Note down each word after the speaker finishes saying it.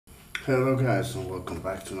Hello guys and welcome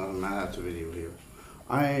back to another Mad Hatterer video here.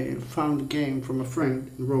 I found a game from a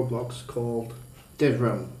friend in Roblox called Dead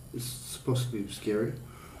Realm. It's supposed to be scary.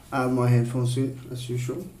 I have my headphones in as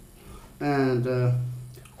usual and I'm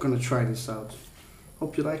gonna try this out.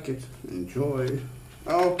 Hope you like it. Enjoy.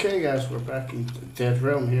 Okay guys, we're back in Dead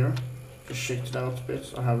Realm here. Just checked it out a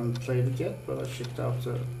bit. I haven't played it yet, but I checked out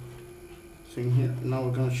the thing here. Now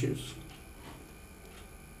we're gonna choose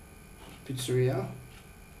Pizzeria.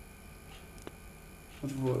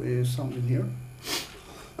 What is something here?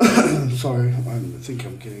 Sorry, I think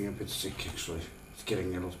I'm getting a bit sick actually. It's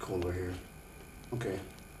getting a lot colder here. Okay,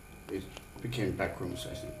 it became backrooms,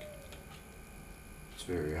 I think. It's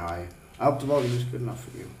very high. I hope the volume is good enough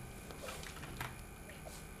for you.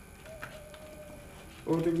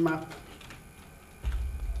 Loading map.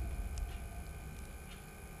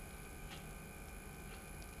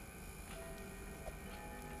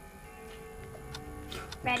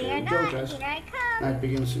 Ready Okay, or go, not, guys. here I come. Night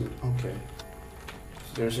begins soon. Okay.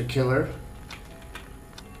 So there's a killer.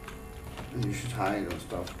 And you should hide and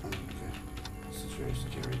stuff. Okay. This is very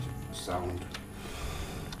scary sound.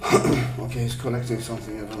 Okay, he's collecting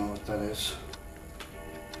something. I don't know what that is.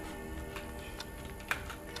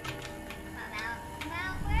 Come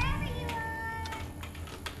out, wherever you are.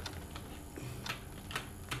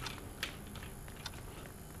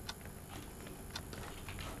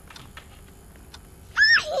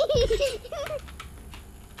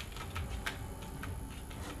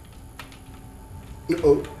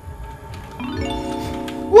 Oh.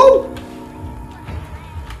 Woo!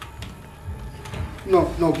 No,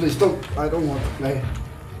 no, please don't. I don't want to play.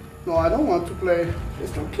 No, I don't want to play.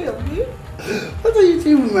 Please don't kill me. What are you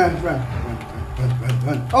doing, man?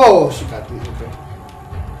 Run. Oh, she got me. Okay.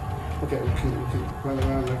 Okay, we can run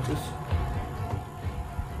around like this.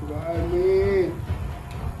 Run me.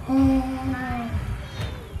 Ah.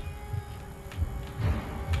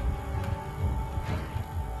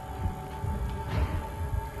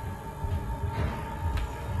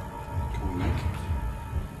 Can we make it?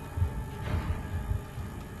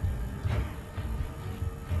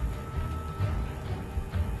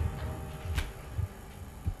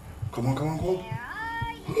 Come on. Where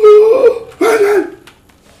are you? Run!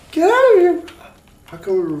 Get out of here! How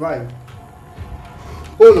can we revive?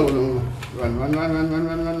 Oh no. Run.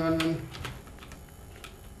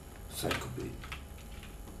 Psycho beat.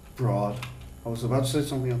 Broad. I was about to say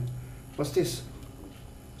something else. What's this?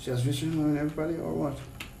 She has vision on everybody or what?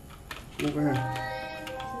 Come over here.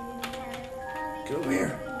 Get over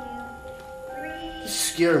here. This is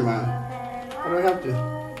scary, man. How do I have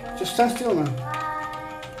to? Just stand still, man.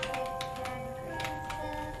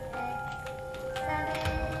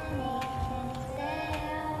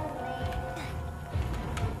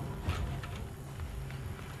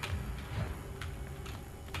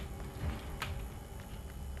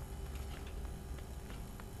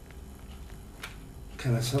 Okay,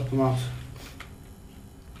 let's help them out.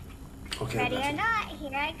 Okay, Ready or not,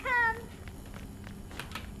 here I come.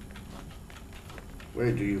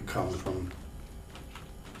 where do you come from?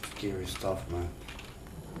 Scary stuff, man.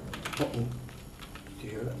 Uh-oh. Do you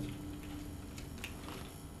hear that?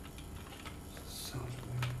 Sounds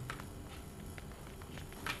weird.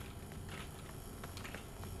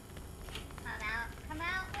 Come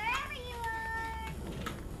out, wherever you are.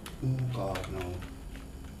 Oh God, no.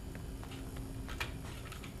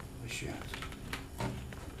 Where's she at?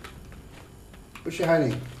 Where's she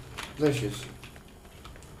hiding? There she is.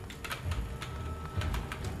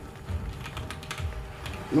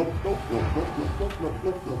 Nope.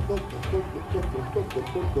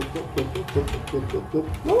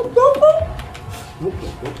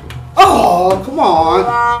 Oh, come on.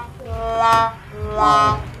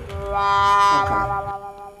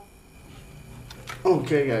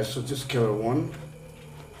 Okay, guys, so just killer one.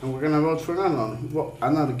 And we're gonna vote for another one. Well,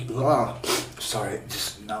 another. Sorry,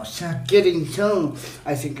 just now start getting so.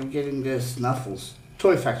 I think I'm getting the Snuffles.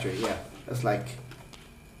 Toy Factory, yeah. That's like.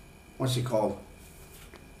 What's it called?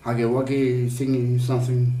 Huggy Wuggy thingy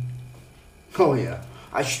something. Oh yeah,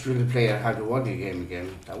 I should really play a Huggy Wuggy game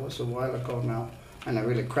again. That was a while ago now, and a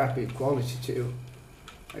really crappy quality too.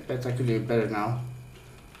 I bet I could do it better now,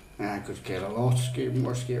 and I could get a lot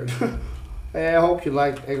more scared. I hope you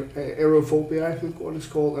liked Aerophobia, I think what it's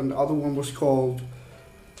called, and the other one was called.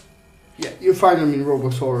 Yeah, you find them in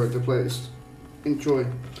Roblox Horror, the playlist. Enjoy.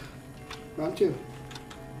 Round two.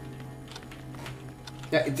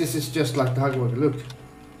 Yeah, this is just like the Huggy Wuggy. Look.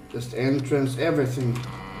 Just the entrance, everything.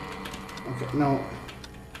 Okay, no.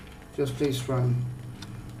 Just please run.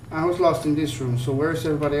 I was lost in this room, so where is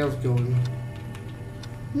everybody else going?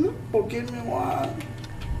 No, give me one.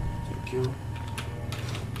 Thank you.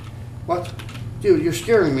 What? Dude, you're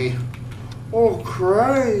scaring me. Oh,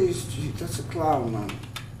 Christ. Gee, that's a clown, man.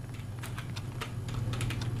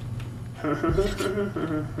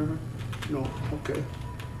 No, okay.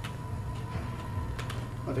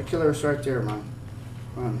 Oh, the killer is right there, man.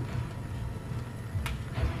 Man.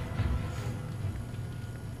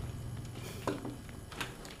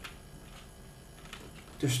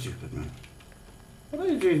 They're stupid, man. What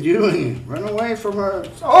are you doing? Run away from her.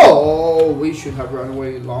 Oh, we should have run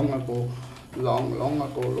away long ago. Long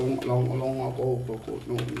ago.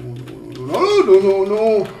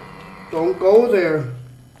 No. Don't go there.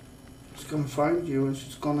 She's gonna find you and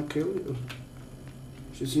she's gonna kill you.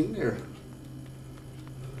 She's in there.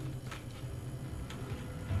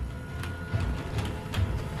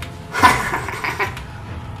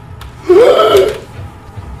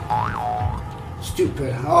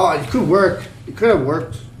 Stupid. Oh, it could work. It could have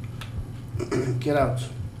worked. Get out.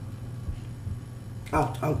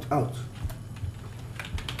 Out.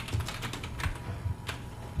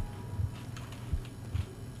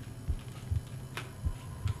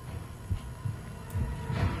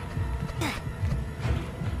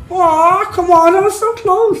 Oh, come on. I was so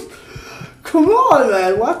close. Come on,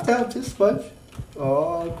 man. What the hell? This much?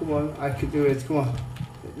 Oh, come on. I could do it. Come on.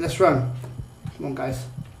 Let's run. Come on, guys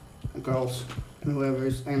and girls. And whoever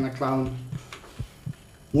is in a clown.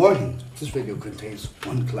 Warning, this video contains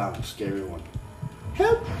one clown, scary one.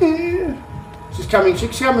 Help me! She's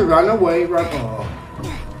coming, run away, run. Oh.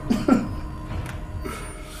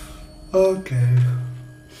 Okay.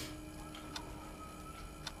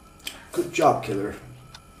 Good job, killer.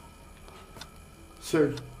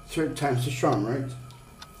 Third time's the charm, right?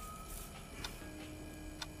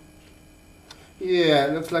 Yeah,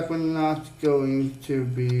 looks like we're not going to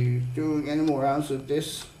be doing any more rounds of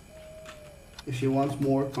this. If you want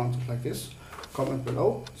more content like this, comment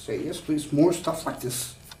below. Say yes, please, more stuff like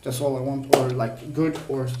this. That's all I want, or like good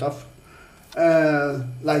or stuff.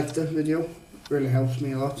 Like the video, really helps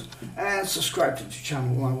me a lot. And subscribe to the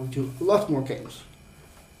channel, I will do a lot more games.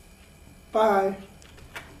 Bye.